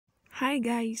Hi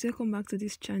guys, welcome back to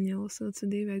this channel. So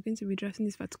today we are going to be drafting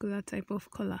this particular type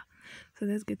of color. So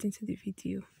let's get into the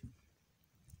video.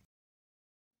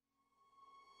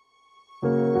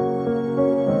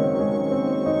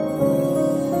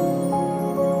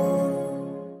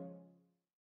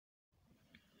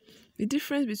 The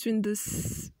difference between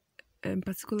this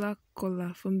particular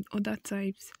color from other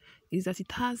types is that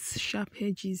it has sharp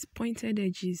edges, pointed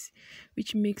edges,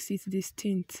 which makes it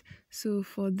distinct. So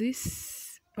for this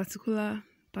particular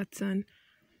pattern,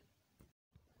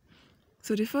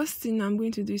 so the first thing I'm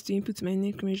going to do is to input my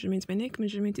neck measurement. My neck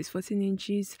measurement is 14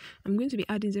 inches. I'm going to be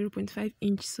adding 0.5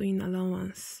 inch sewing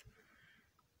allowance.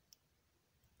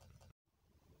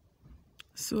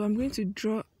 So I'm going to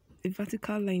draw a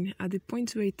vertical line at the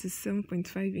point where it is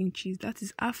 7.5 inches. That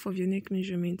is half of your neck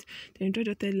measurement. Then draw a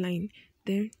dotted line.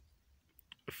 Then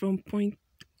from point,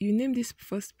 you name this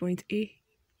first point A,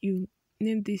 you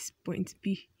name this point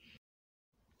B.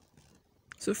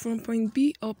 So from point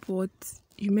B upwards,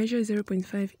 you measure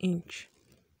 0.5 inch.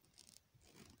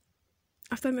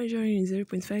 After measuring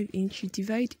 0.5 inch, you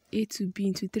divide A to B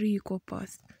into 3 equal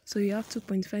parts. So you have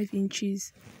 2.5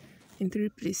 inches in 3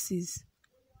 places.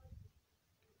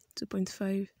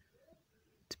 2.5,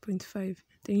 2.5.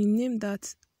 Then you name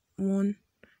that 1,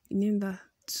 you name that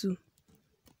 2.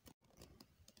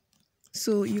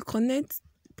 So you connect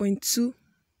point 2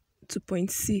 to point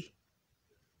C.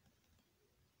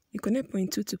 You connect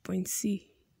point 2 to point C.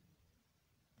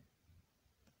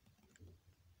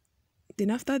 Then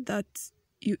after that,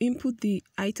 you input the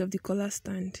height of the collar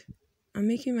stand. I'm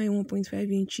making mine 1.5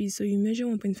 inches, so you measure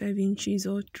 1.5 inches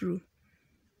all through.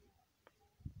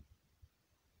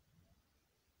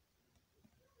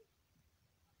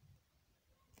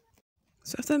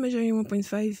 So after measuring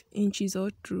 1.5 inches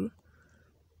all through,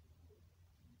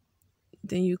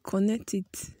 then you connect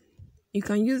it. You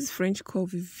can use French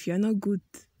curve if you're not good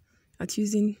at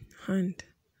using hand.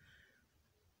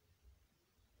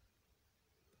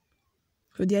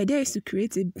 So the idea is to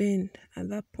create a bend at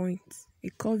that point, a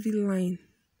curvy line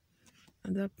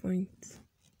at that point.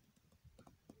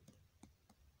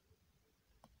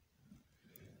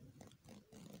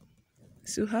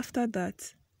 So after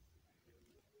that,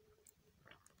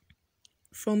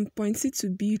 from point C to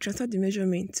B, you transfer the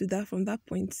measurement to that from that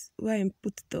point where I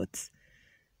put dots.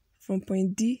 From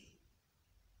point D,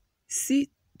 C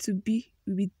to B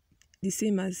will be the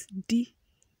same as D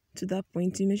to that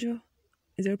point. You measure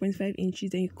 0.5 inches,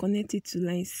 then you connect it to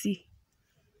line C.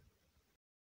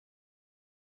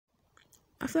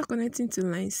 After connecting to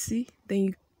line C, then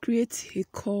you create a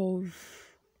curve.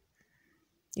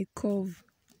 A curve.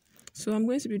 So I'm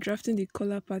going to be drafting the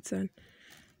collar pattern.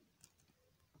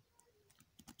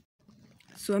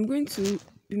 So I'm going to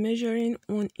be measuring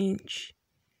 1 inch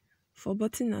for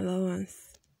button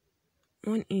allowance.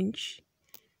 1 inch.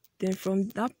 Then from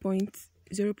that point,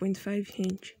 0.5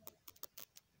 inch.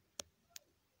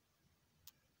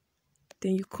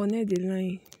 Then you connect the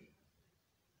line.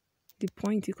 The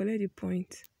point, you connect the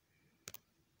point.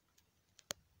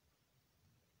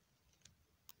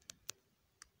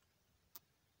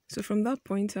 So from that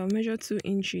point, I'll measure 2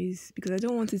 inches because I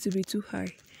don't want it to be too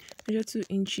high. Measure 2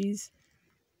 inches.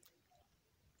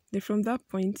 Then from that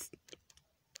point,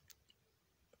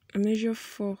 I measure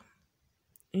 4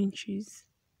 inches.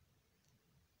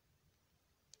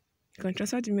 You can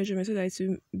transfer the measurement so that it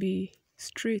will be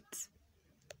straight.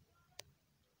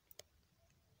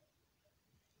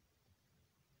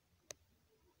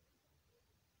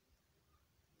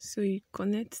 So you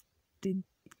connect the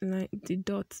line, the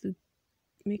dots to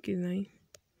make a line.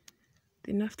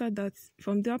 Then after that,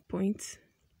 from that point,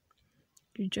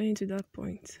 you join to that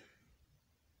point.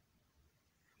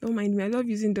 Don't mind me, I love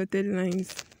using dotted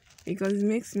lines because it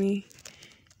makes me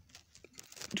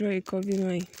draw a curvy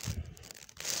line.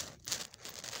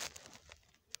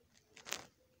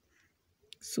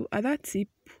 So at that tip,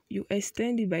 you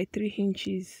extend it by 3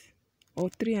 inches or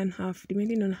 3.5,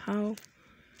 depending on how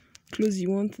close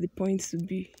you want the point to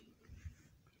be.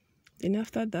 Then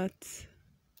after that,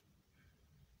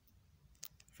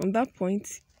 from that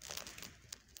point,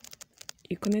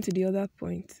 you connect to the other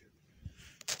point.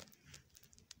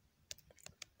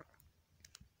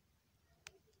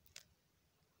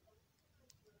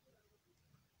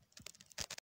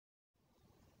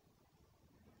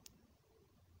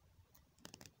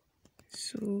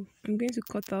 So I'm going to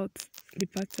cut out the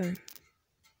pattern.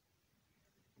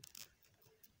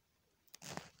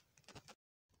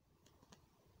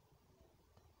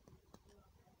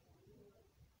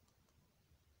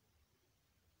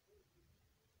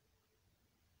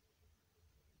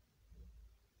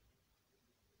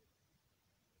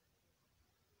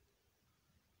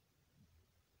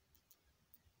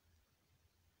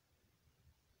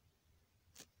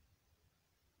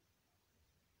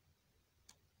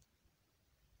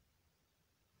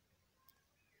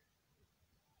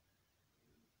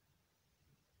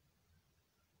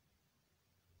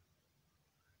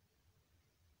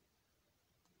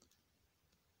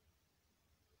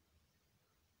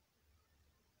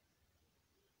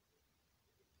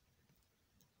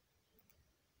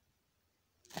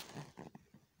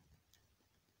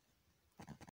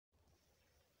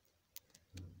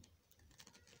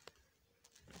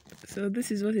 So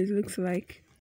this is what it looks like.